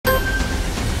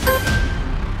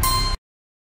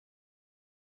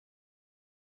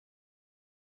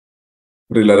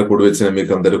ప్రియులారా, కూడి వచ్చిన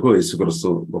మీకు అందరికీ యేసుక్రీస్తు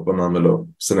గొప్ప నామములో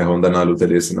స్నేహ వందనాలు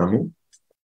తెలియజేస్తున్నాము.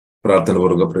 ప్రార్థన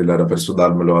పూర్వక ప్రియులారా,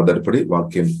 పరిశుద్ధాత్మలో ఆధారపడి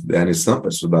వాక్యం ధ్యానిస్తాం.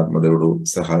 పరిశుద్ధాత్మ దేవుడు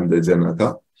సహాయం చేశాక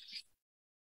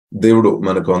దేవుడు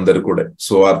మనకు అందరు కూడా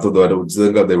సువార్త ద్వారా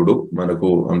ఉచితంగా దేవుడు మనకు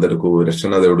అందరికీ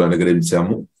రక్షణ దేవుడు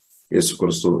అనుగ్రహించాము.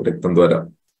 యేసుక్రీస్తు రక్తం ద్వారా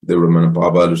దేవుడు మన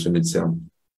పాపాలు క్షమించాము.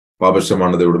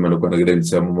 పాపక్షమాన దేవుడు మనకు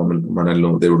అనుగ్రహించాము.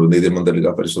 మనల్ని దేవుడు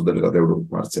నీతిమంతులుగా పరిశుద్ధులుగా దేవుడు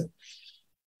మార్చాము.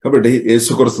 కాబట్టి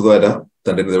యేసుక్రీస్తు ద్వారా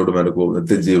తండ్రి దేవుడు మనకు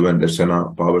నిత్య జీవన రక్షణ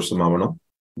పాపక్షమాపణం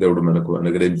దేవుడు మనకు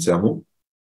అనుగ్రహించాము.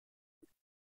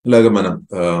 ఇలాగ మనం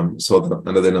సోదరం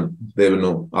అన్నదినం దేవుని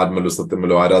ఆత్మలు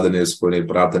సత్యములు ఆరాధన చేసుకొని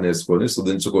ప్రార్థన చేసుకొని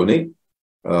స్తుతించుకొని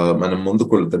మనం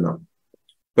ముందుకు వెళ్తున్నాం.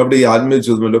 కాబట్టి ఈ ఆత్మీయ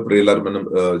జీవితంలో ప్రియులారు మనం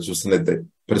చూసినట్లయితే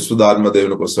పరిశుద్ధాత్మ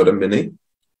దేవుని ఒక స్వరం విని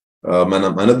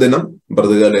మనం అనుదినం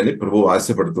బ్రతకాలని ప్రభువు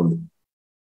ఆశపడుతుంది.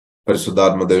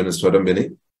 పరిశుద్ధాత్మ దేవుని స్వరం విని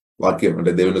వాక్యం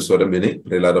అంటే దేవుని స్వరం విని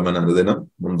ప్రియులార మన అనుదినం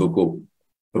ముందుకు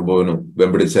ప్రభువును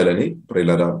వెంబడించాలని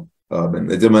ప్రియులార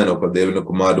నిజమైన ఒక దేవుని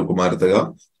కుమార్తెగా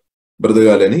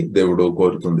బ్రతకాలని దేవుడు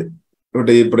కోరుతుంది.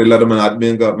 కాబట్టి ప్రియులార మన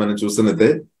ఆత్మీయంగా మనం చూస్తున్నట్టే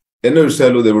ఎన్నో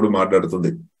విషయాలు దేవుడు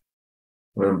మాట్లాడుతుంది.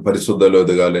 మనం పరిశుద్ధలో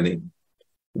ఎదగాలని,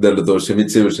 ఇతరులతో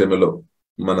క్షమించే విషయంలో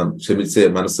మనం క్షమించే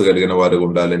మనసు కలిగిన వారుగా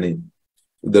ఉండాలని,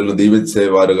 ఇతరులను దీవించే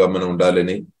వారుగా మనం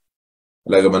ఉండాలని,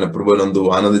 అలాగే మన ప్రభునందు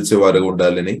ఆనందించే వారుగా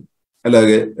ఉండాలని,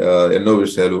 అలాగే ఎన్నో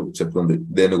విషయాలు చెప్తుంది.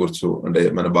 దేని గురించి అంటే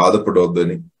మన బాధపడవద్దు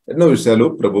అని ఎన్నో విషయాలు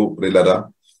ప్రభు ప్రియులారా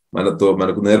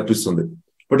మనకు నేర్పిస్తుంది.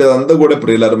 బట్ అదంతా కూడా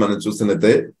ప్రియులారా మనం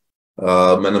చూసినట్టే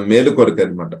మనం మేలు కొరకు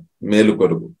అనమాట. మేలు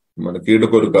కొరకు, మన కీడు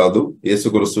కొరకు కాదు.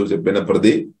 యేసుక్రీస్తు చెప్పిన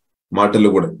ప్రతి మాటలు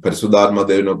కూడా, పరిశుద్ధాత్మ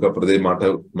దేవుని యొక్క ప్రతి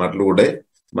మాటలు కూడా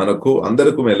మనకు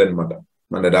అందరికీ మేలనమాట.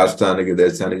 మన రాష్ట్రానికి,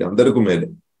 దేశానికి అందరికీ మేలే.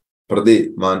 ప్రతి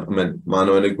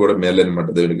మానవునికి కూడా మేలనమాట.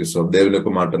 దేవుని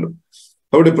యొక్క మాటలు.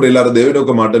 కాబట్టి ప్రియులారా, దేవుని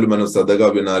యొక్క మాటలు మనం శ్రద్ధగా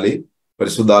వినాలి.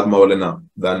 పరిశుద్ధాత్మ వలన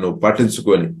దాన్ని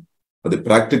పాటించుకొని అది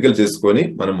ప్రాక్టికల్ చేసుకొని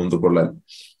మనం ముందుకు వెళ్ళాలి.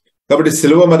 కాబట్టి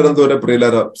శిలువ మరణం ద్వారా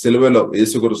ప్రియులారా, శిలువలో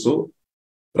యేసుక్రీస్తు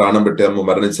ప్రాణం పెట్టాము,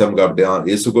 మరణించాము. కాబట్టి ఆ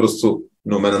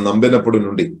యేసుక్రీస్తును మనం నమ్మినప్పుడు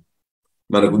నుండి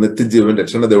మనకు నిత్య జీవన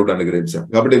రక్షణ దేవుడు అనుగ్రహించాం.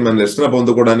 కాబట్టి మన రక్షణ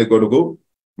పొందుకోవడానికి కొరకు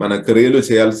మన క్రియలు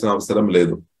చేయాల్సిన అవసరం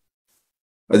లేదు.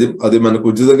 అది మనకు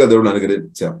ఉచితంగా దేవుడు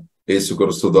అనుగ్రహించాం.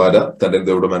 యేసుక్రీస్తు ద్వారా తండ్రి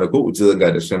దేవుడు మనకు ఉచితంగా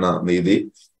రక్షణ నీది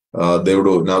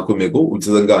దేవుడు నాకు మీకు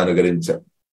ఉచితంగా అనుగ్రహించాం.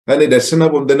 కానీ రక్షణ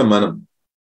పొందిన మనం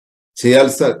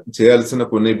చేయాల్సిన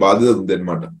కొన్ని బాధ్యత ఉంది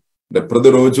అనమాట. అంటే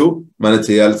ప్రతిరోజు మనం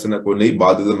చేయాల్సిన కొన్ని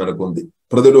బాధ్యత మనకు ఉంది.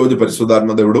 ప్రతిరోజు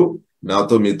పరిశుద్ధాత్మ దేవుడు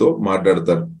నాతో మీతో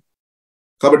మాట్లాడతారు.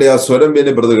 కాబట్టి ఆ స్వరం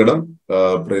విని బ్రతకడం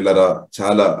ప్రియులారా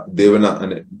చాలా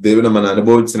దేవుని మనం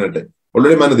అనుభవించినట్టే.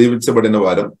 ఆల్రెడీ మనం దీవించబడిన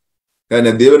వారం,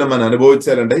 కానీ దేవుని మనం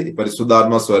అనుభవించాలంటే ఈ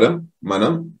పరిశుద్ధాత్మ స్వరం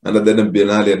మనం అన్నదాన్ని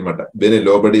వినాలి అనమాట. విని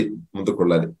లోబడి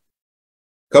ముందుకెళ్ళాలి.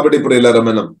 కాబట్టి ఇప్పుడు ఇలా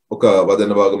మనం ఒక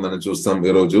వచన భాగం మనం చూస్తాం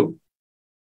ఈరోజు.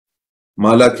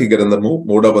 మలాఖీ గ్రంథము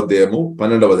 3వ అధ్యాయము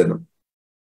 12వ వచనం.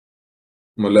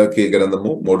 మలాఖీ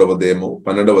గ్రంథము 3వ అధ్యాయము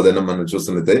 12వ వచనం మనం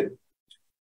చూస్తున్నట్టే,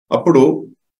 అప్పుడు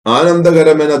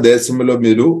ఆనందకరమైన దేశంలో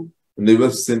మీరు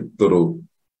నివసింతురు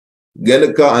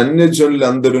గనుక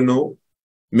అన్యజనులందరూ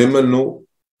మిమ్మల్ని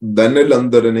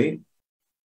ధనులందరినీ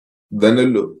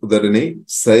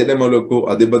సైన్యములకు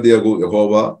అధిపతియగు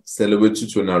యెహోవా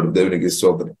సెలవిచ్చుచున్నాడు. దేవునికి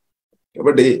స్తోత్రం.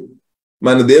 కాబట్టి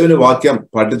మన దేవుని వాక్యం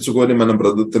పాటించుకొని మనం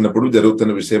బ్రతుకుతున్నప్పుడు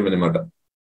జరుగుతున్న విషయం అనమాట.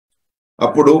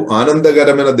 అప్పుడు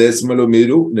ఆనందకరమైన దేశంలో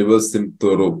మీరు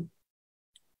నివసిస్తురు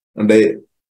అంటే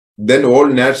then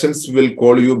all nations will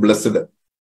call you blessed.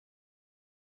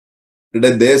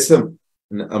 అంటే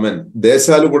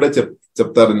దేశాలు కూడా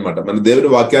చెప్తారనమాట. మన దేవుని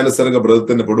వాక్యానుసారంగా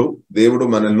బ్రతుకుతున్నప్పుడు దేవుడు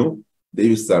మనల్ని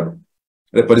దీవిస్తాడు.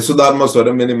 అంటే పరిశుద్ధాత్మ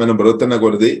స్వరం విని మనం బ్రతుకుతున్న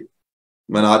కొలది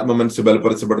మన ఆత్మ మనిషి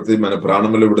బలపరచబడుతుంది, మన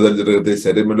ప్రాణంలో విడుదల జరుగుతాయి,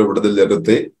 శరీరంలో విడుదల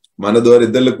జరుగుతాయి, మన ద్వారా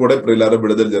ఇద్దరికి కూడా ప్రియులారా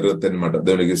విడుదల జరుగుతాయి అనమాట.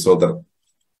 దేవునికి స్తోత్రం.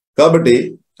 కాబట్టి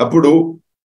అప్పుడు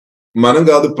మనం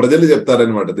కాదు, ప్రజలు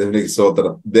చెప్తారనమాట. దేవునికి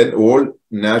స్తోత్రం. Then all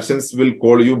nations will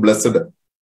call you blessed.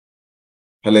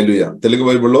 హల్లెలూయా. తెలుగు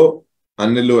బైబిల్లో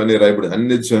అన్యులు అని రాయబడి,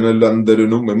 అన్ని జనులు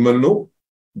అందరూ మిమ్మల్ని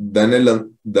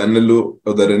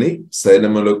ధనులందరినీ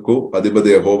సైన్యములకు అధిపతి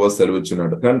యెహోవా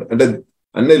సెలవిచ్చున్నాడు. అంటే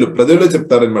అన్యులు ప్రజలు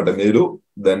చెప్తారనమాట, మీరు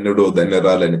ధన్యుడు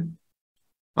ధన్యరాలని.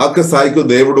 ఆక స్థాయికు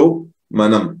దేవుడు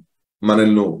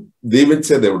మనల్ని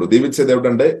దీవించే దేవుడు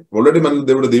అంటే ఆల్రెడీ మనల్ని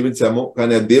దేవుడు దీవించాము,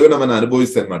 కానీ ఆ దీవెన మనం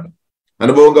అనుభవిస్తాయి అనమాట.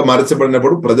 అనుభవంగా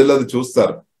మార్చబడినప్పుడు ప్రజలు అది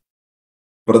చూస్తారు,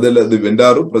 ప్రజలు అది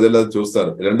వింటారు, ప్రజలు అది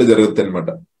చూస్తారు. రెండు జరుగుతాయి అనమాట.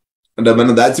 అంటే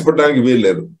మనం దాచిపెట్టడానికి వీలు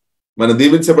లేదు. మనం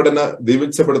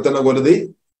దీవించబడుతున్న కొలది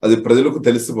అది ప్రజలకు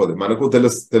తెలిసిపోతుంది, మనకు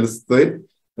తెలుస్తాయి,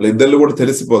 ఇద్దరు కూడా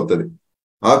తెలిసిపోతుంది.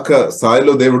 ఆ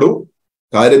స్థాయిలో దేవుడు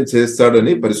కార్యం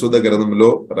చేస్తాడని పరిశుద్ధ గ్రంథంలో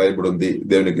రాయబడి ఉంది.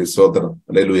 దేవునికి స్తోత్రం.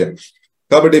 హల్లెలూయా.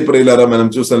 కాబట్టి ప్రియులారా మనం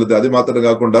చూసినట్లయితే అది మాత్రం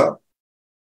కాకుండా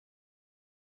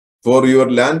for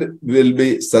your land will be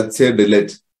such a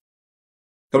delight.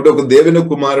 కాబట్టి ఒక దేవుని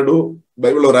కుమారుడు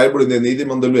బైబిల్లో రాయబడింది,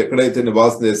 నీతిమంతులు ఎక్కడైతే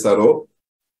నివాసం చేస్తారో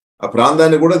ఆ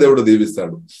ప్రాంతాన్ని కూడా దేవుడు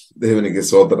దీవిస్తాడు. దేవునికి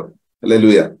స్తోత్రం.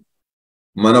 హల్లెలూయా.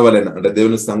 మన వలన అంటే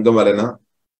దేవుని సంఘం వలన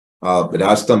ఆ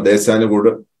రాష్ట్రం దేశాన్ని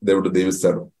కూడా దేవుడు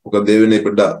దీవిస్తాడు. ఒక దేవుని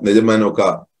బిడ్డ, నిజమైన ఒక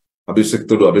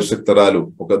అభిషక్తుడు అభిషక్తరాలు,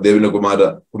 ఒక దేవుని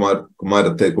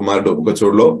కుమారుడు ఒక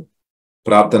చోటులో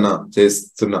ప్రార్థన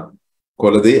చేస్తున్న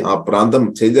కొలది ఆ ప్రాంతం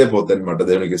చేంజ్ అయిపోతాయి అనమాట.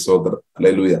 దేవునికి స్తోత్రం.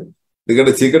 హల్లెలూయా.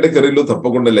 ఎందుకంటే చీకటి కర్రీలు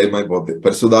తప్పకుండా లయమైపోతాయి,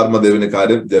 పరిశుద్ధాత్మ దేవుని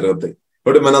కార్యం జరుగుతాయి.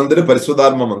 కాబట్టి మనందరూ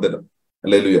పరిశుద్ధాత్మ మందిరం.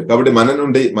 హల్లెలూయా. కాబట్టి మన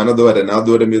నుండి, మన ద్వారా, నా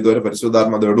ద్వారా, మీ ద్వారా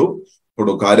పరిశుద్ధాత్మ దేవుడు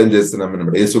ఇప్పుడు కార్యం చేస్తున్నాం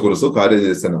అనమాట. యేసుక్రీస్తు కార్యం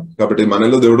చేస్తున్నాం. కాబట్టి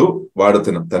మనలో దేవుడు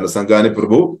వాడుతున్నాం. తన సంఘాన్ని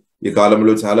ప్రభు ఈ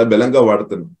కాలంలో చాలా బలంగా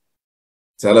వాడుతున్నాం,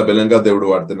 చాలా బలంగా దేవుడు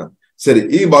వాడుతున్నాం. సరే,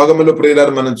 ఈ భాగంలో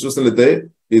ప్రియులారా మనం చూసినట్లయితే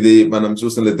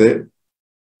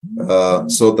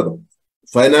స్తోత్రం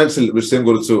ఫైనాన్షియల్ విషయం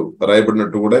గురించి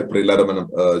రాయబడినట్టు కూడా ప్రియులారా మనం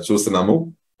చూస్తున్నాము.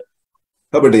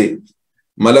 కాబట్టి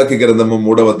మలాకి గ్రంథము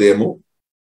 3వ అధ్యాయము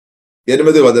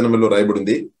 8వ వచనములో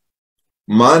రాయబడింది,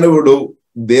 మానవుడు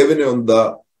దేవుని వద్ద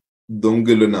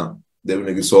దొంగిలిన,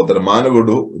 దేవునికి స్తోత్రం,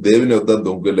 మానవుడు దేవుని వద్ద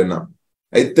దొంగిలిన,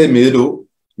 అయితే మీరు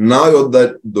నా యొద్ద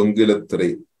దొంగిలెత్తరి.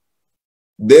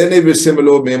 దేని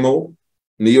విషయంలో మేము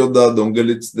నీ యొద్ద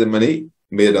దొంగిలించమని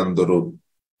మీరందరూ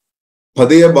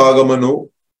 10వ భాగమును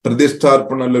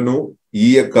ప్రతిష్టార్పణలను ఈ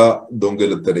యొక్క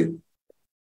దొంగిలెత్తరి.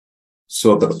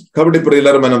 స్తోత్రం. కాబట్టి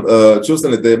ప్రియులారా మనం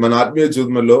చూసినట్లయితే మన ఆత్మీయ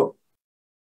జీవితంలో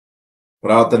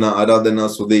ప్రార్థన, ఆరాధన,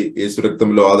 స్తుతి, యేసు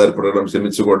రక్తంలో ఆధారపడడం,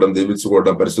 క్షమించుకోవడం,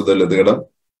 దీవించుకోవడం, పరిశుద్ధులు ఎదగడం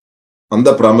అంత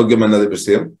ప్రాముఖ్యమైనది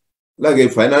విషయం. అలాగే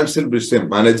ఫైనాన్షియల్ విషయం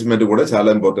మేనేజ్మెంట్ కూడా చాలా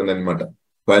ఇంపార్టెంట్ అనమాట.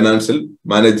 ఫైనాన్షియల్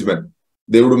మేనేజ్మెంట్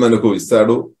దేవుడు మనకు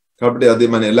ఇస్తాడు. కాబట్టి అది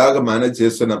మనం ఎలాగ మేనేజ్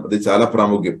చేస్తున్నాం అది చాలా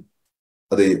ప్రాముఖ్యం.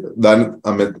 అది దాని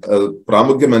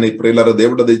ప్రాముఖ్యమని ప్రియులారా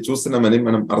దేవుడు అది చూస్తున్నామని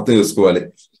మనం అర్థం చేసుకోవాలి.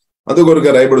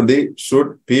 అందుకొరగా రాయబడింది,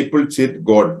 should people cheat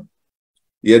God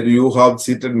at you have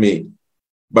cheated me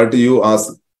but you ask.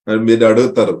 మీరు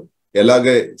అడుగుతారు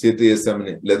ఎలాగే చీట్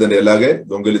చేశామని, లేదంటే ఎలాగే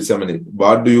దొంగిలించామని.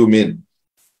 What do you mean?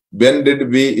 When did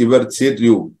we ever cheat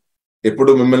you?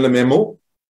 ఎప్పుడు మిమ్మల్ని మేము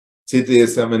చీట్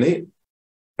చేశామని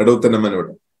అడుగుతున్నామని.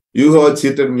 You have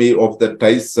cheated me of the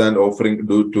టైస్ and offering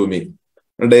do to me.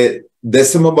 అంటే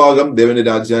దశమ భాగం దేవుని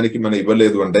రాజ్యానికి మనం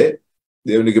ఇవ్వలేదు అంటే,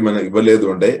 దేవునికి మనం ఇవ్వలేదు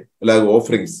అంటే, అలాగే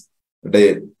ఆఫరింగ్స్ అంటే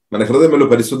మన హృదయంలో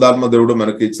పరిశుద్ధాత్మ దేవుడు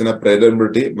మనకి ఇచ్చిన ప్రేరణ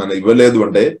బట్టి మనం ఇవ్వలేదు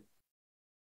అంటే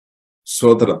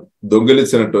స్తోత్రం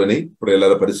దొంగిలించినట్టు అని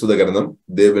ప్రియులారా పరిశుద్ధ గ్రంథం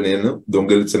దేవుని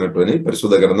దొంగిలించినట్టు అని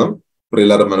పరిశుద్ధ గ్రంథం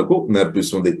ప్రియులారా మనకు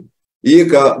నేర్పిస్తుంది. ఈ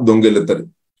యొక్క దొంగిలితని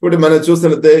ఇప్పుడు మనం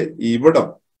చూసినట్లయితే ఈ ఇవ్వడం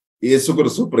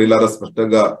యేసుక్రీస్తు ప్రియులారా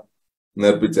స్పష్టంగా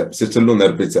నేర్పించారు, శిష్యులను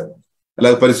నేర్పించారు.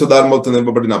 అలాగే పరిశుద్ధాత్మతో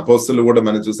నింపబడిన అపోస్తలులు కూడా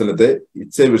మనం చూసినట్లయితే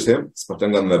ఇచ్చే విషయం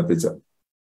స్పష్టంగా నేర్పించారు.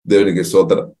 దేవునికి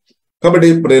స్తోత్రం. కాబట్టి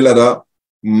ప్రియులారా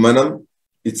మనం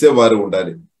ఇచ్చేవారు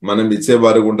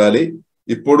ఉండాలి.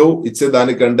 ఇప్పుడు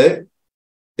ఇచ్చేదానికంటే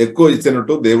ఎక్కువ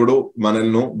ఇచ్చినట్టు దేవుడు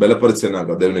మనల్ని బలపరిచినాక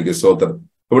దేవునికి స్తోత్రం.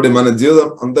 కాబట్టి మన జీవితం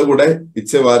అంతా కూడా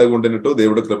ఇచ్చేవారిగా ఉండినట్టు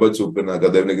దేవుడు కృప చూపినాక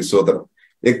దేవునికి స్తోత్రం.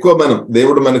 ఎక్కువ మనం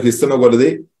దేవుడు మనకు ఇస్తున్న కొలది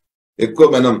ఎక్కువ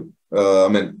మనం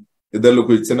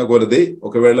ఇతరులకు ఇచ్చిన కొలది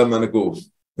ఒకవేళ మనకు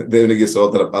దేవునికి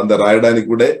స్తోత్రం అంత రాయడానికి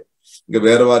కూడా ఇంకా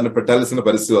వేరే వారిని పెట్టాల్సిన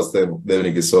పరిస్థితి వస్తాయేమో.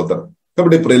 దేవునికి స్తోత్రం.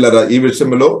 కాబట్టి ప్రియులారా ఈ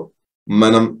విషయంలో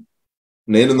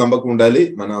నేను నమ్మకం ఉండాలి,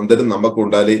 మన అందరూ నమ్మకం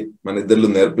ఉండాలి, మన ఇద్దరు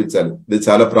నేర్పించాలి. ఇది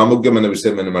చాలా ప్రాముఖ్యమైన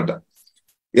విషయం అన్నమాట.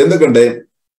 ఎందుకంటే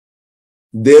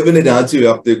దేవుని రాజ్య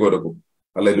వ్యాప్తి కొరకు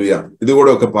హల్లెలూయా ఇది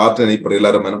కూడా ఒక పార్ట్ అని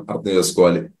ప్రియులారా మనం అర్థం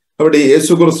చేసుకోవాలి. కాబట్టి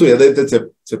యేసుక్రీస్తు ఏదైతే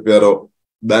చెప్పారో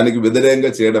దానికి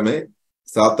వ్యతిరేకంగా చేయడమే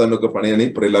సాతాను యొక్క పని అని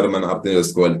ప్రియులారా మనం అర్థం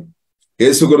చేసుకోవాలి.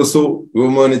 యేసుక్రీస్తు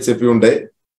ఇవ్వము అని చెప్పి ఉంటే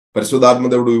పరిశుద్ధాత్మ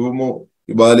దేవుడు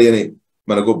ఇవ్వాలి అని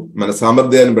మనకు మన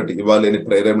సామర్థ్యాన్ని బట్టి ఇవ్వాలి అని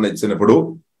ప్రేరణ ఇచ్చినప్పుడు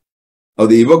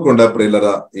అది ఇవ్వకుండా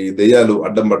ప్రియులారా ఈ దెయ్యాలు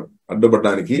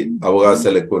అడ్డుపడడానికి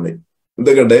అవకాశాలు ఎక్కువ ఉన్నాయి.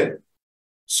 ఎందుకంటే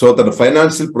స్తోత్రం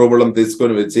ఫైనాన్షియల్ ప్రాబ్లం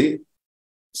తీసుకొని వచ్చి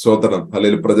స్తోత్రం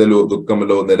హల్లెలూయా ప్రజలు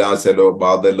దుఃఖంలో, నిరాశలో,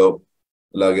 బాధలో,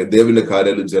 అలాగే దేవుని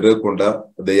కార్యాలు జరగకుండా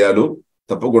దెయ్యాలు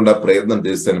తప్పకుండా ప్రయత్నం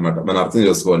చేస్తాయన్నమాట. మనం అర్థం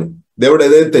చేసుకోవాలి. దేవుడు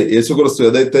ఏదైతే యేసుక్రీస్తు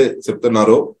ఏదైతే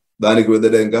చెప్తున్నారో దానికి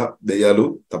వ్యతిరేకంగా దెయ్యాలు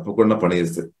తప్పకుండా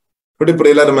పనిచేస్తాయి. కాబట్టి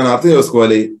ప్రియులారా మనం అర్థం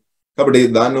చేసుకోవాలి. కాబట్టి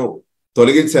దాన్ని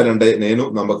తొలగించాలంటే నేను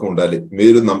నమ్మకం ఉండాలి,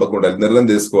 మీరు నమ్మకం ఉండాలి, నిర్ణయం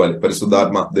తీసుకోవాలి.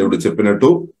 పరిశుద్ధాత్మ దేవుడు చెప్పినట్టు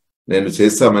నేను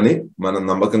చేస్తామని మనం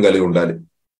నమ్మకం కలిగి ఉండాలి.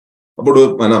 అప్పుడు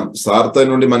మనం స్వార్థం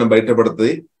నుండి మనం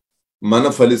బయటపడుతుంది, మన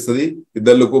ఫలిస్తుంది,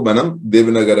 ఇద్దరులకు మనం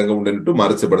దేవునగరంగా ఉండినట్టు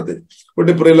మార్చబడుతుంది.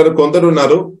 కాబట్టి ప్రియులారా కొందరు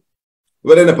ఉన్నారు,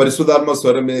 ఎవరైనా పరిశుద్ధాత్మ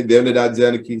స్వరం దేవుని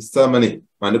రాజ్యానికి ఇస్తామని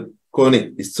అనుకొని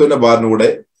ఇస్తున్న వారిని కూడా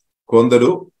కొందరు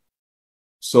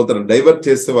స్తోత్రం డైవర్ట్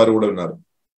చేసే వారు కూడా ఉన్నారు.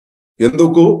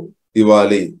 ఎందుకు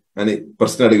ఇవ్వాలి అని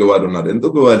ప్రశ్న అడిగే వారు ఉన్నారు.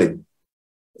 ఎందుకు ఇవ్వాలి?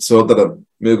 స్తోత్రం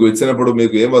మీకు ఇచ్చినప్పుడు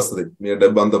మీకు ఏం వస్తుంది? మీ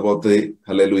డబ్బు అంత పోతుంది,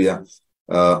 హల్లెలూయా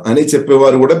అని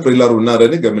చెప్పేవారు కూడా ప్రియులారు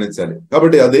ఉన్నారని గమనించాలి.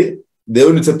 కాబట్టి అది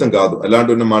దేవుని చిత్తం కాదు.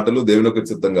 అలాంటి ఉన్న మాటలు దేవుని యొక్క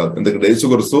చిత్తం కాదు. ఎందుకంటే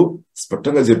యేసుక్రీస్తు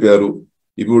స్పష్టంగా చెప్పారు,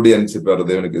 ఇవుడి అని చెప్పారు.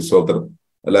 దేవునికి స్తోత్రం.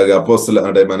 అలాగే అపోస్తలు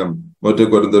అంటే మనం 1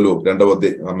 కొరింథీయులు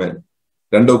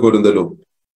 2 కొరింథీయులు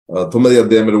 9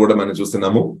 అధ్యాయంలో కూడా మనం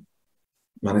చూస్తున్నాము,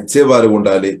 మన ఇచ్చేవారు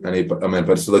ఉండాలి అని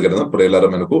పరిశుద్ధ గ్రంథం ప్రియులారా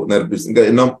మనకు నేర్పిస్తుంది. ఇంకా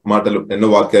ఎన్నో మాటలు, ఎన్నో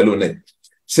వాక్యాలు ఉన్నాయి.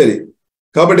 సరే,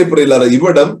 కాబట్టి ప్రియులారా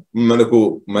ఇవ్వడం మనకు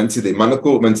మంచిది, మనకు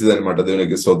మంచిది అనమాట.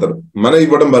 దేవునికి స్తోత్రం. మనం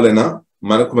ఇవ్వడం వలన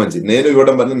మనకు మంచి, నేను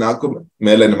ఇవ్వడం వల్ల నాకు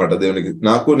మేలనమాట. దేవునికి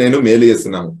నేను మేలు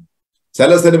చేస్తున్నాము.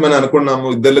 చాలాసారి మనం అనుకున్నాము,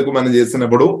 ఇద్దరులకు మనం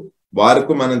చేసినప్పుడు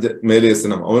వారికి మనం మేలు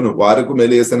చేస్తున్నాము. అవును, వారికి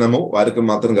మేలు చేస్తున్నాము, వారికి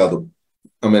మాత్రం కాదు.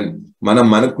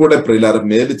 మనకు కూడా ప్రియులారా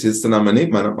మేలు చేస్తున్నామని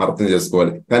మనం అర్థం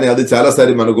చేసుకోవాలి. కానీ అది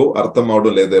చాలాసారి మనకు అర్థం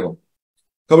అవడం లేదేమో.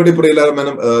 కాబట్టి ప్రియులారా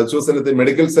మనం చూసినట్లయితే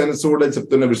మెడికల్ సైన్స్ కూడా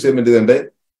చెప్తున్న విషయం ఏంటిదంటే,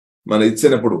 మనం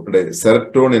ఇచ్చినప్పుడు అంటే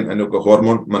సెరటోనిన్ అనే ఒక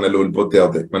హార్మోన్ మనలో ఉత్పత్తి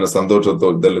అవుతాయి. మన సంతోషంతో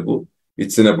ఇద్దరులకు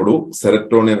ఇచ్చినప్పుడు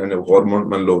సెరటోనిన్ అనే హార్మోన్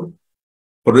మనలో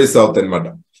ప్రొడ్యూస్ అవుతాయి అనమాట.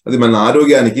 అది మన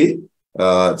ఆరోగ్యానికి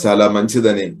చాలా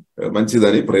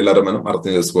మంచిదని ప్రియులారా మనం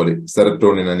అర్థం చేసుకోవాలి.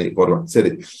 సెరటోనిన్ అని హార్మోన్.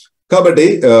 సరే, కాబట్టి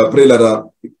ప్రియులారా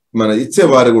మన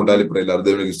ఇచ్చేవారుగా ఉండాలి. ప్రియులారా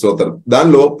దేవునికి స్తోత్రం.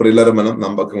 దానిలో ప్రియులారా మనం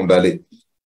నమ్మకం ఉండాలి.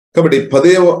 కాబట్టి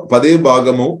 10వ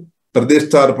భాగము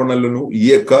ప్రతిష్టార్పణలను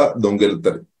ఇయ్యక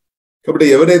దొంగిలుతారు. కాబట్టి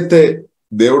ఎవరైతే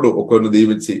దేవుడు ఒకరిని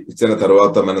దీవించి ఇచ్చిన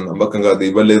తర్వాత మనం నమ్మకంగా అది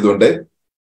ఇవ్వలేదు అంటే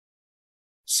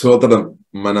స్తోత్రం,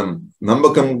 మనం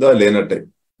నమ్మకంగా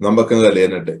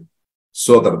లేనట్టే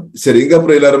స్తోత్రం. సరే, ఇంకా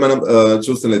ప్రియులారా మనం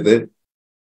చూసినట్లయితే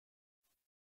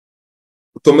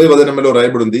 9వ వచనంలో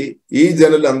రాయబడి ఉంది, ఈ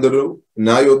జనులు అందరూ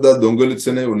నా యొద్ద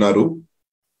దొంగిలించనే ఉన్నారు,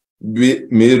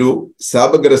 మీరు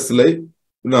శాపగ్రస్తులై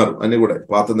ఉన్నారు అని కూడా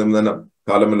పాత నిబంధన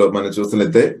కాలంలో మనం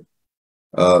చూసినట్లయితే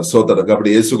స్తోత్రం. కాబట్టి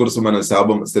యేసుక్రీస్తు మనం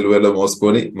శాపం సిలువలో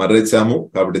మోసుకొని మరణించాము.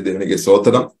 కాబట్టి దేవునికి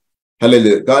స్తోత్రం,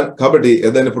 హల్లెలూయా. కాబట్టి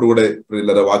ఏదైనప్పుడు కూడా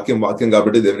ప్రియులారా వాక్యం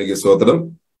కాబట్టి దేవునికి స్తోత్రం.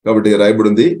 కాబట్టి రాయబడి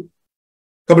ఉంది,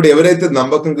 కాబట్టి ఎవరైతే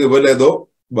నమ్మకంగా ఇవ్వలేదో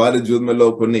వారి జీవితంలో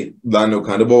కొన్ని దాని ఒక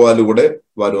అనుభవాలు కూడా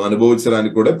వారు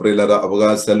అనుభవించడానికి కూడా ప్రియులారా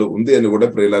అవకాశాలు ఉంది అని కూడా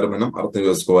ప్రియులారా మనం అర్థం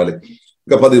చేసుకోవాలి.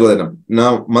 ఇంకా 10వ వచనం, నా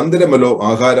మందిరములో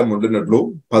ఆహారం ఉండినట్లు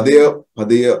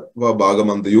 10వ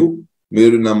భాగమంతయు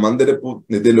మీరు నా మందిరపు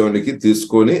నిధిలోనికి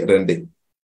తీసుకొని రండి.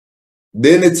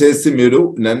 దేని చేసి మీరు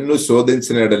నన్ను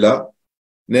శోధించిన ఎడలా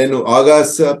నేను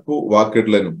ఆకాశపు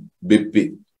వాకిట్లను విప్పి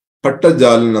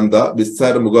పట్టజాలనంద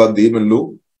విస్తారముగా దీవెనలు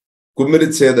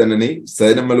కుమ్మిరిచేదనని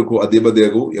సైన్యములకు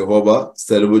అధిపతియగు యెహోవా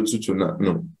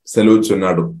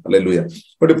సెలవుచున్నాడు. హల్లెలూయా.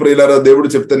 కాబట్టి ప్రియులారా దేవుడు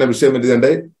చెప్తున్న విషయం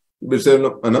ఏంటంటే, ఈ విషయంలో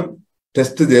మనం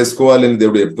టెస్ట్ చేసుకోవాలని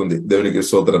దేవుడు చెప్తుంది. దేవునికి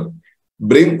స్తోత్రం.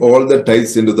 Bring all the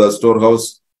tiles in to the store house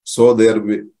so there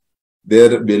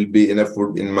will be enough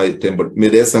food in my temple.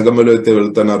 మీరు ఏ సంఘములో అయితే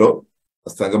వెళ్తున్నారో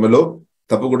ఆ సంఘములో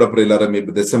తప్పకుండా ప్రియులారా మీ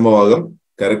దశమ భాగం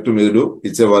కరెక్ట్ మీరు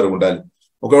ఇచ్చేవారు ఉండాలి.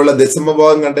 ఒకవేళ దశమ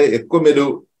భాగం అంటే ఎక్కువ మీరు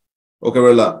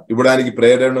ఒకవేళ ఇవ్వడానికి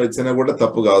ప్రేరణ ఇచ్చినా కూడా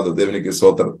తప్పు కాదు. దేవునికి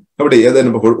స్తోత్రం. కాబట్టి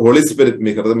ఏదైనా హోలీ స్పిరిట్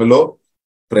మీ హృదయంలో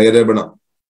ప్రేరేపణ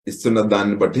ఇస్తున్న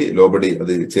దాన్ని బట్టి లోబడి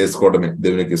అది చేసుకోవడమే.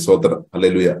 దేవునికి స్తోత్రం,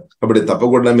 హల్లెలూయా. కాబట్టి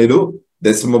తప్పకుండా మీరు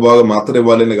దశమ భాగం మాత్రం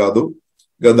ఇవ్వాలని కాదు,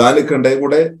 ఇక దానికంటే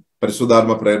కూడా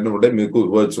పరిశుద్ధాత్మ ప్రేరణ ఉంటే మీకు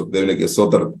ఇవ్వచ్చు. దేవునికి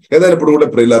స్తోత్రం. ఏదైనప్పుడు కూడా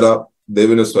ప్రియులారా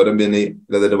దేవుని స్వరం విని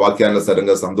లేదంటే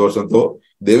వాక్యానుసారంగా సంతోషంతో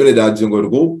దేవుని రాజ్యం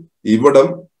కొరకు ఇవ్వడం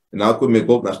నాకు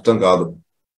మీకు నష్టం కాదు.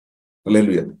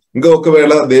 హల్లెలూయా. ఇంకా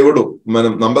ఒకవేళ దేవుడు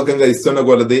మనం నమ్మకంగా ఇస్తున్న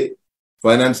కొలది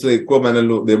ఫైనాన్షియల్ ఎక్కువ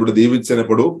మనల్ని దేవుడు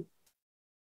దీవించినప్పుడు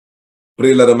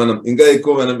ప్రియులారా మనం ఇంకా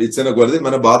ఎక్కువ మనం ఇచ్చిన కొలది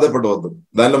మనం బాధపడవద్దు,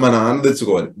 దానిలో మనం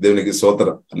ఆనందించుకోవాలి. దేవునికి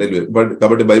స్తోత్రం, హల్లెలూయా.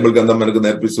 కాబట్టి బైబిల్ గ్రంథం మనకు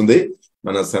నేర్పిస్తుంది,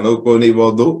 మన సెనవుకొని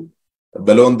ఇవ్వద్దు,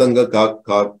 బలవంతంగా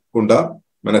కాకుండా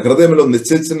మన హృదయంలో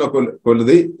నిశ్చయించిన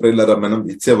కొలది ప్రియులారా మనం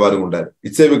ఇచ్చేవారు ఉండాలి.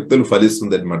 ఇచ్చే వ్యక్తులు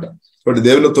ఫలిస్తుంది అనమాట. కాబట్టి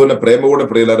దేవునితో ఉన్న ప్రేమ కూడా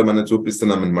ప్రియులారా మనం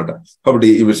చూపిస్తున్నాం అనమాట. కాబట్టి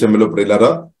ఈ విషయంలో ప్రియులారా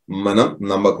మనం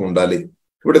నమ్మకం ఉండాలి.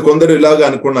 ఇప్పుడు కొందరు ఇలాగా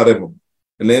అనుకున్నారేమో,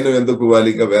 నేను ఎందుకు ఇవ్వాలి,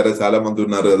 ఇంకా వేరే చాలా మంది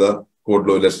ఉన్నారు కదా,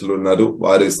 కోట్లు లక్షలు ఉన్నారు,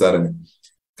 వారు ఇస్తారని.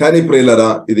 కానీ ప్రియులారా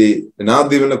ఇది నా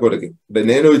దీవెన కొరకి, అంటే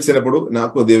నేను ఇచ్చినప్పుడు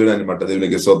నాకు దీవెన అనమాట.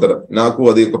 దేవునికి స్తోత్రం. నాకు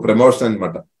అది ఒక ప్రమోషన్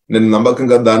అనమాట. నేను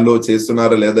నమ్మకంగా దానిలో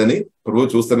చేస్తున్నారా లేదని ప్రభు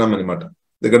చూస్తున్నాం అనమాట.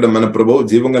 ఎందుకంటే మన ప్రభు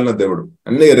జీవం కలిగిన దేవుడు,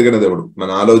 అన్ని ఎరిగిన దేవుడు. మన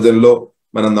ఆలోచనలో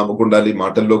మనం నమ్మకం ఉండాలి,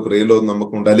 మాటల్లో క్రియలో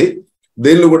నమ్మకం ఉండాలి,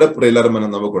 దేనిలో కూడా ప్రియులారా మనం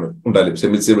నమ్మకం ఉండాలి.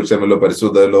 క్షమించే విషయంలో,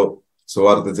 పరిశుద్ధలో,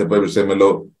 సువార్త చెప్పే విషయంలో,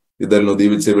 ఇద్దరును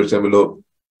దీవించే విషయంలో,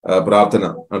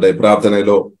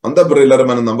 ప్రార్థనలో అంతా ప్రియులారా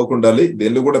మనం నమ్మకం ఉండాలి.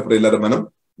 దేనిలో కూడా ప్రియులారా మనం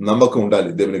నమ్మకం ఉండాలి.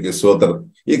 దేవునికి స్తోత్రం.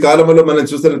 ఈ కాలంలో మనం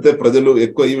చూసినట్లయితే ప్రజలు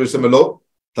ఎక్కువ ఈ విషయంలో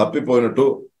తప్పిపోయినట్టు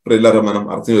ప్రియులారా మనం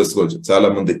అర్థం చేసుకోవచ్చు చాలా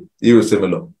మంది ఈ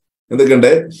విషయంలో.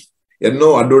 ఎందుకంటే ఎన్నో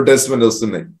అడ్వర్టైజ్మెంట్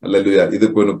వస్తున్నాయి, హల్లెలూయా, ఇది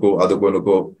కొనుక్కో అది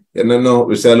కొనుక్కో, ఎన్నెన్నో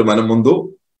విషయాలు మన ముందు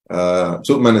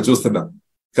మనం చూస్తున్నాం.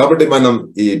 కాబట్టి మనం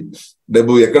ఈ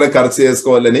డబ్బు ఎక్కడ ఖర్చు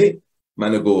చేసుకోవాలని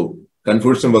మనకు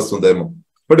కన్ఫ్యూషన్ వస్తుందేమో.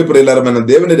 ఇప్పుడు ప్రియులారా మన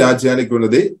దేవుని రాజ్యానికి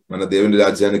ఉన్నది, మన దేవుని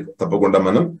రాజ్యానికి తప్పకుండా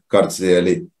మనం ఖర్చు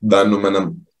చేయాలి. దాన్ని మనం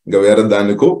ఇంకా వేరే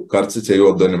దానికి ఖర్చు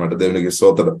చేయవద్దు అనమాట. దేవునికి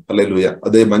స్తోత్రం, హల్లెలూయా.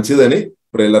 అదే మంచిదని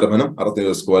ప్రియులారా మనం అర్థం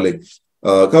చేసుకోవాలి.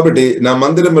 కాబట్టి నా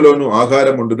మందిరములోను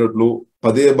ఆహారం ఉండినట్లు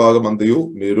 10%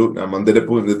 మీరు నా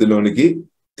మందిరపు నిధిలోనికి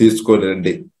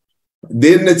తీసుకొనిరండి.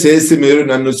 దీన్ని చేసి మీరు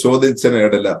నన్ను శోధించిన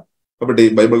ఎడల. కాబట్టి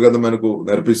బైబిల్ గ్రంథం మనకు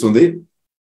నేర్పిస్తుంది,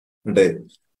 అంటే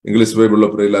ఇంగ్లీష్ బైబిల్లో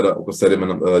ప్రియులారా ఒకసారి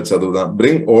మనం చదువుదాం.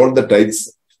 Bring all the tights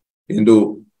in to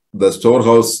the store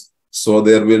house so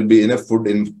there will be enough food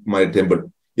in my temple.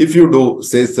 If you do,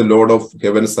 says the Lord of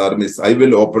heaven's armies, I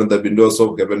will open the windows of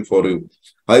heaven for you.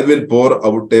 I will pour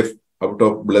out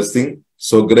of blessing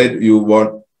so great you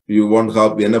won't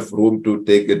have enough room to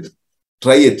take it.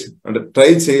 Try it. And try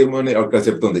చేయమని అక్కడ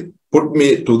చెప్తుంది. Put me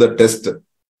to the test.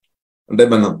 అంటే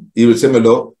మనం ఈ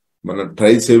విషయంలో మనం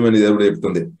try చేయమని దేవుడు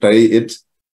చెప్తుంది. Try it.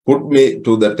 Put me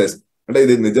to the test. అంటే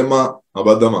ఇది నిజమా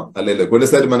అబద్ధమా అలేదు.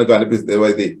 కొన్నిసారి మనకు అనిపిస్తుంది దేవా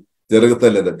ఇది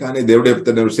జరుగుతలేదు, కానీ దేవుడు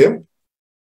చెప్తున్న విషయం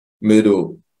మీరు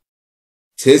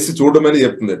చేసి చూడమని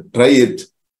చెప్తుంది. ట్రై ఇట్,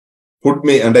 పుట్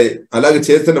మీ, అంటే అలాగే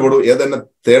చేస్తున్నప్పుడు ఏదైనా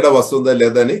తేడా వస్తుందా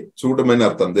లేదా అని చూడమని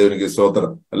అర్థం. దేవునికి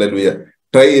స్తోత్రం, హల్లెలూయా.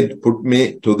 Try it, put me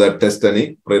to the test అని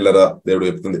ప్రియులారా దేవుడు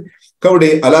చెప్తుంది. కాబట్టి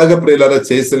అలాగే ప్రియులారా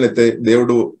చేసినైతే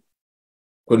దేవుడు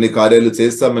కొన్ని కార్యాలు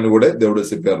చేస్తామని కూడా దేవుడు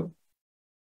చెప్పారు.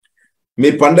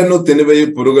 మీ పంటను తినివేయి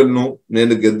పురుగులను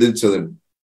నేను గద్దించదు,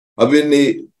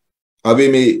 అవి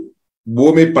మీ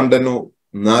భూమి పంటను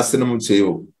నాశనము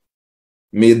చేయవు.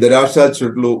 మీ ద్రాక్ష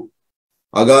చెట్లు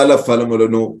అగాల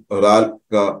ఫలములను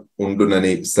రాక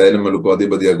ఉండునని సైన్యములకు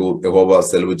అధిపతియగు యెహోవా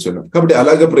సెలవిచ్చును. కాబట్టి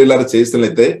అలాగే ప్రియులారా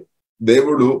చేసినట్లయితే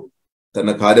దేవుడు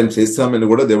తన కార్యం చేస్తామని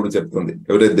కూడా దేవుడు చెప్తుంది.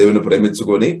 ఎవరైతే దేవుని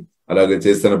ప్రేమించుకొని అలాగే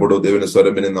చేస్తున్నప్పుడు దేవుని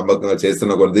స్వరమిని నమ్మకంగా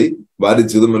చేస్తున్న కొద్ది వారి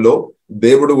జీవితంలో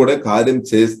దేవుడు కూడా కార్యం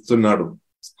చేస్తున్నాడు.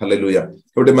 హల్లెలూయా.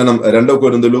 కాబట్టి మనం 2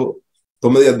 కొరింథీయులు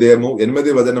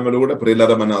 9:8 కూడా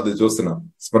ప్రియులారా మనం అది చూస్తున్నాం,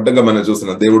 స్పష్టంగా మనం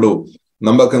చూస్తున్నాం. దేవుడు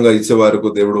నమ్మకంగా ఇచ్చే వారికి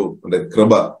దేవుడు అంటే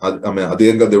కృప ఆమె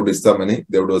అధికంగా దేవుడు ఇస్తామని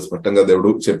దేవుడు స్పష్టంగా దేవుడు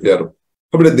చెప్పారు.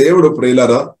 కాబట్టి దేవుడు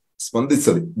ప్రియులారా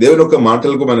స్పందిస్తుంది. దేవుని యొక్క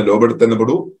మాటలకు మనం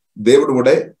లోబడుతున్నప్పుడు దేవుడు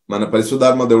కూడా మన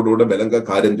పరిశుద్ధాత్మ దేవుడు కూడా బలంగా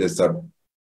కార్యం చేస్తాడు.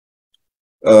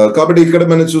 కాబట్టి ఇక్కడ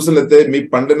మనం చూసినట్లయితే మీ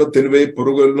పంటను తినివే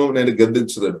పురుగులను నేను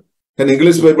గద్దించదు. కానీ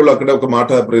ఇంగ్లీష్ బైబిల్లో అక్కడ ఒక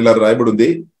మాట ప్రియులారా రాయబడి ఉంది,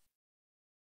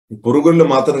 పురుగులను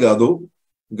మాత్రం కాదు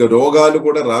ఇంకా రోగాలు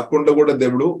కూడా రాకుండా కూడా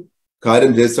దేవుడు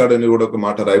కార్యం చేస్తాడని కూడా ఒక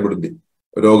మాట రాయబడింది.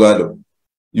 రోగాలు,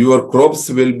 your crops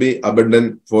will be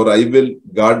abundant for I will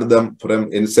gourd dum from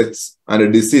insects and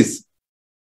disease.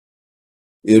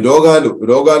 ఈ రోగాల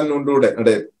నుండి కూడా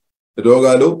అంటే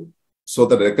రోగాలు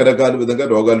రకరకాల విధంగా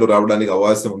రోగాలు రావడానికి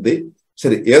అవకాశం ఉంది.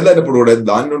 సరే, ఏదైనప్పుడు కూడా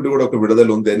దాని నుండి కూడా ఒక విడుదల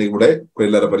ఉంది అని కూడా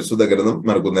ప్రియులారా పరిశుద్ధ గ్రంథం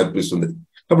మనకు నేర్పిస్తుంది.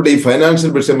 కాబట్టి ఈ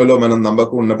ఫైనాన్షియల్ విషయంలో మనం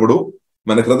నమ్మకం ఉన్నప్పుడు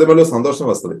మన హృదయంలో సంతోషం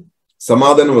వస్తుంది,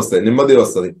 సమాధానం వస్తాయి, నెమ్మది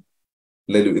వస్తుంది.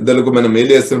 లేదు, ఇద్దరికి మనం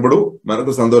మేలు చేసినప్పుడు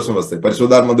మనకు సంతోషం వస్తాయి.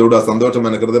 పరిశుద్ధాత్మ దేవుడు ఆ సంతోషం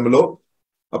మన హృదయంలో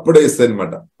అప్పుడే ఇస్తాయి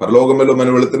అనమాట. పరలోకంలో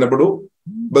మనం వెళుతున్నప్పుడు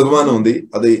బహుమానం ఉంది,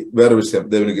 అది వేరే విషయం.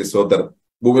 దేవునికి స్తోత్రం.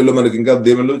 భూమిలో మనకి ఇంకా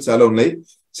దేవుళ్ళు చాలా ఉన్నాయి.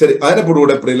 సరే, అయినప్పుడు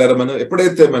కూడా ప్రియులారా మనం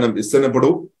ఎప్పుడైతే మనం ఇస్తున్నప్పుడు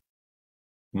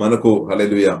మనకు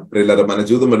హల్లెలూయా ప్రియులారా మన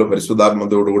జీవితంలో పరిశుద్ధాత్మ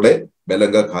దేవుడు కూడా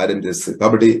బలంగా కార్యం చేస్తుంది.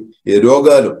 కాబట్టి ఈ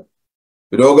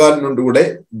రోగాల నుండి కూడా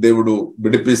దేవుడు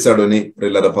విడిపిస్తాడు అని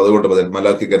ప్రియులారా 11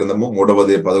 మలాకి గ్రంథము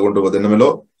 3:11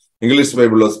 ఇంగ్లీష్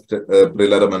బైబిల్లో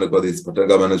ప్రియులారా మనకు అది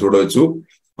స్పష్టంగా మనం చూడవచ్చు.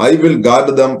 I will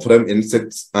gourd dum from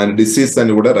insects and disease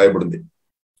అని కూడా రాయబడింది.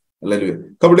 హల్లెలూయా.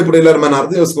 కాబట్టి ప్రియులారా మనం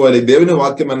అర్థం చేసుకోవాలి, దేవుని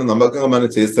వాక్యం మనం నమ్మకంగా మనం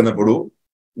చేస్తున్నప్పుడు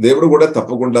దేవుడు కూడా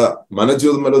తప్పకుండా మన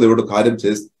జీవితంలో దేవుడు కార్యం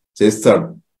చేస్తాడు.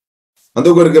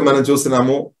 అందుకొరకే మనం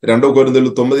చూస్తున్నాము 2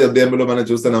 కొరింథీయులు 9 మనం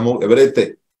చూస్తున్నాము, ఎవరైతే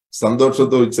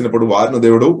సంతోషంతో ఇచ్చినప్పుడు వారిని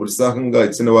దేవుడు ఉత్సాహంగా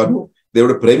ఇచ్చిన వారిని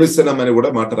దేవుడు ప్రేమిస్తున్నామని కూడా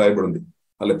మాట రాయబడింది.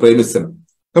 అలా ప్రేమిస్తున్నాం.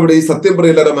 కాబట్టి ఈ సత్యం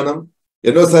ప్రియులారా మనం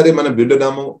ఎన్నోసారి మనం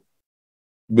వింటున్నాము,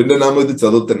 ఇది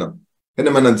చదువుతున్నాం, కానీ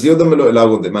మన జీవితంలో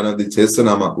ఎలాగుంది, మనం అది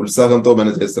చేస్తున్నామా, ఉత్సాహంతో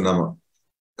మనం చేస్తున్నామా?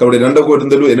 కాబట్టి 2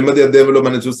 కొరింథీయులు 8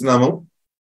 మనం చూస్తున్నాము,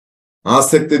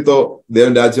 ఆసక్తితో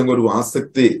దేవుని రాజ్యం కొరకు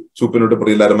ఆసక్తి చూపినట్టు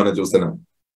ప్రియులారా మనం చూస్తున్నాం.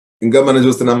 ఇంకా మనం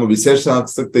చూస్తున్నాము విశేష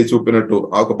ఆసక్తి చూపినట్టు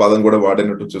ఆ ఒక పదం కూడా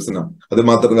వాడినట్టు చూస్తున్నాం. అది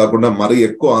మాత్రం కాకుండా మరి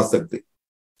ఎక్కువ ఆసక్తి.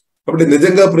 కాబట్టి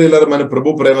నిజంగా ప్రియులారా మన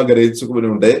ప్రభు ప్రేమ గ్రహించుకుని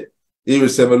ఉంటే ఈ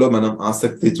విషయంలో మనం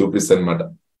ఆసక్తి చూపిస్తాం అనమాట.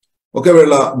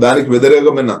 ఒకవేళ దానికి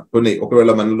వ్యతిరేకమైన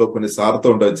ఒకవేళ మనలో కొన్ని సార్తో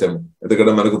ఉండవచ్చాము.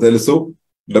 ఎందుకంటే మనకు తెలుసు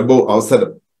డబ్బు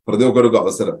అవసరం, ప్రతి ఒక్కరికి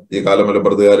అవసరం. ఈ కాలంలో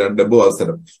బ్రతకాలంటే డబ్బు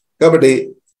అవసరం. కాబట్టి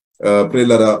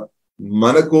ప్రియులరా,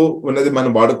 మనకు ఉన్నది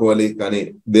మనం వాడుకోవాలి, కానీ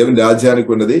దేవుని రాజ్యానికి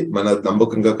ఉన్నది మన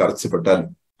నమ్మకంగా ఖర్చు పెట్టాలి.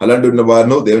 అలాంటి ఉన్న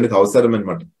వారు దేవునికి అవసరం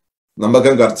అనమాట.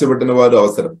 నమ్మకంగా ఖర్చు పెట్టిన వారు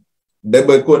అవసరం.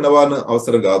 డబ్బు ఎక్కువ ఉన్న వారు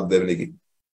అవసరం కాదు దేవునికి.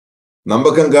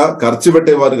 నమ్మకంగా ఖర్చు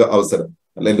పెట్టేవారు అవసరం.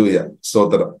 హల్లెలూయా,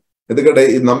 స్తోత్రం. ఎందుకంటే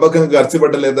ఈ నమ్మకంగా ఖర్చు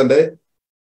పెట్టలేదంటే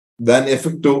దాని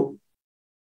ఎఫెక్ట్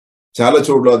చాలా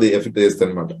చోట్ల అది ఎఫెక్ట్ చేస్తుంది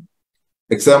అనమాట.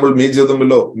 ఎగ్జాంపుల్, మీ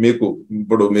జీవితంలో మీకు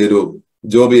ఇప్పుడు మీరు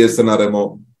జాబ్ చేస్తున్నారేమో,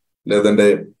 లేదంటే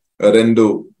రెండు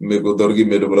మీకు దొరికి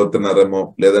మీరు బ్రతున్నారేమో,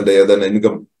 లేదంటే ఏదైనా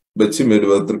ఇన్కమ్ వచ్చి మీరు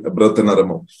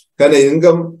బ్రతున్నారేమో. కానీ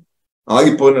ఇన్కమ్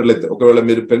ఆగిపోయినట్లయితే, ఒకవేళ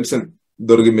మీరు పెన్షన్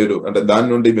దొరికి మీరు అంటే దాని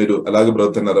నుండి మీరు అలాగే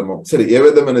బ్రతున్నారేమో, సరే ఏ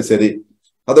విధమైన సరే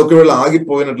అది ఒకవేళ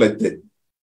ఆగిపోయినట్లయితే,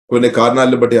 కొన్ని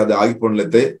కారణాలను బట్టి అది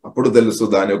ఆగిపోయినట్లయితే అప్పుడు తెలుసు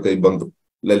దాని యొక్క ఇబ్బంది.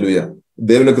 హల్లెలూయా,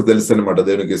 దేవునికి తెలుసు అనమాట.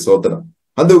 దేవునికి స్తోత్రం.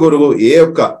 అందుకొరకు ఏ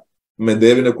ఒక్క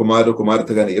దేవుని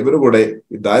కుమార్తె కానీ ఎవరు కూడా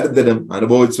ఈ దారిద్ర్యం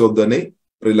అనుభవించవద్దని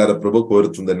ప్రియులారా ప్రభు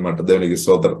కోరుతుంది అనమాట. దేవునికి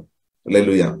స్తోత్రం.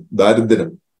 హల్లెలూయా, దారిద్ర్యం.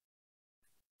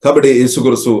 కాబట్టి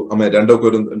యేసుక్రీస్తు ఆమె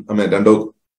 2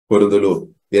 కొరింథీయులు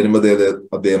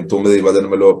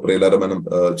 8:9 ప్రియులారా మనం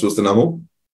చూస్తున్నాము.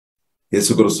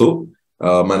 యేసుక్రీస్తు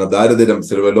మన దారిద్ర్యం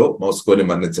సిలువలో మోసుకొని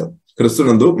మరణించాం.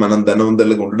 క్రీస్తునందు మనం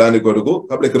ధనవంతులుగా ఉండడానికి కొరకు.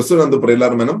 కాబట్టి క్రీస్తునందు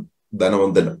ప్రియులారా మనం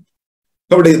ధనవంతులం.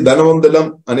 కాబట్టి ధనవంతులం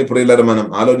అని ప్రియులారా మనం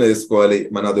ఆలోచన చేసుకోవాలి,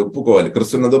 మనం అది ఒప్పుకోవాలి.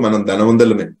 క్రీస్తునందు మనం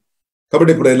ధనవంతులమే.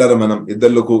 కాబట్టి ప్రియులారా మనం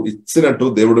ఇద్దరులకు ఇచ్చినట్టు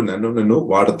దేవుడు నిన్ను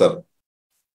వాడతారు.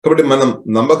 కాబట్టి మనం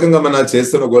నమ్మకంగా మనం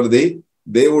చేస్తున్న కొలది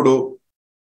దేవుడు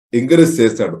ఎంకరేజ్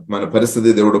చేస్తాడు. మన పరిస్థితి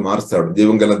దేవుడు మారుస్తాడు,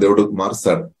 జీవం గల దేవుడు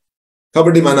మారుస్తాడు.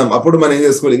 కాబట్టి అప్పుడు మనం ఏం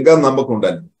చేసుకోవాలి, ఇంకా నమ్మకం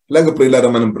ఉండాలి. అలాగే ప్రియులారా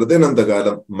మనం బ్రతికినంత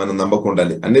కాలం మనం నమ్మకం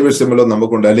ఉండాలి. అన్ని విషయంలో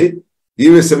నమ్మకం ఉండాలి. ఈ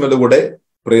విషయంలో కూడా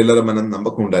ప్రియులారా మనం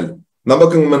నమ్మకం ఉండాలి.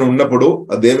 నమ్మకం మనం ఉన్నప్పుడు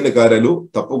ఆ దేవుని కార్యాలు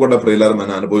తప్పకుండా ప్రియులారా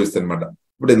మనం అనుభవిస్తాయి అనమాట.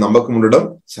 ఇప్పుడు నమ్మకం ఉండడం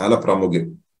చాలా ప్రాముఖ్యం.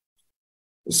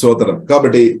 స్తోత్రం.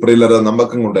 కాబట్టి ప్రియులారా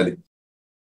నమ్మకంగా ఉండాలి.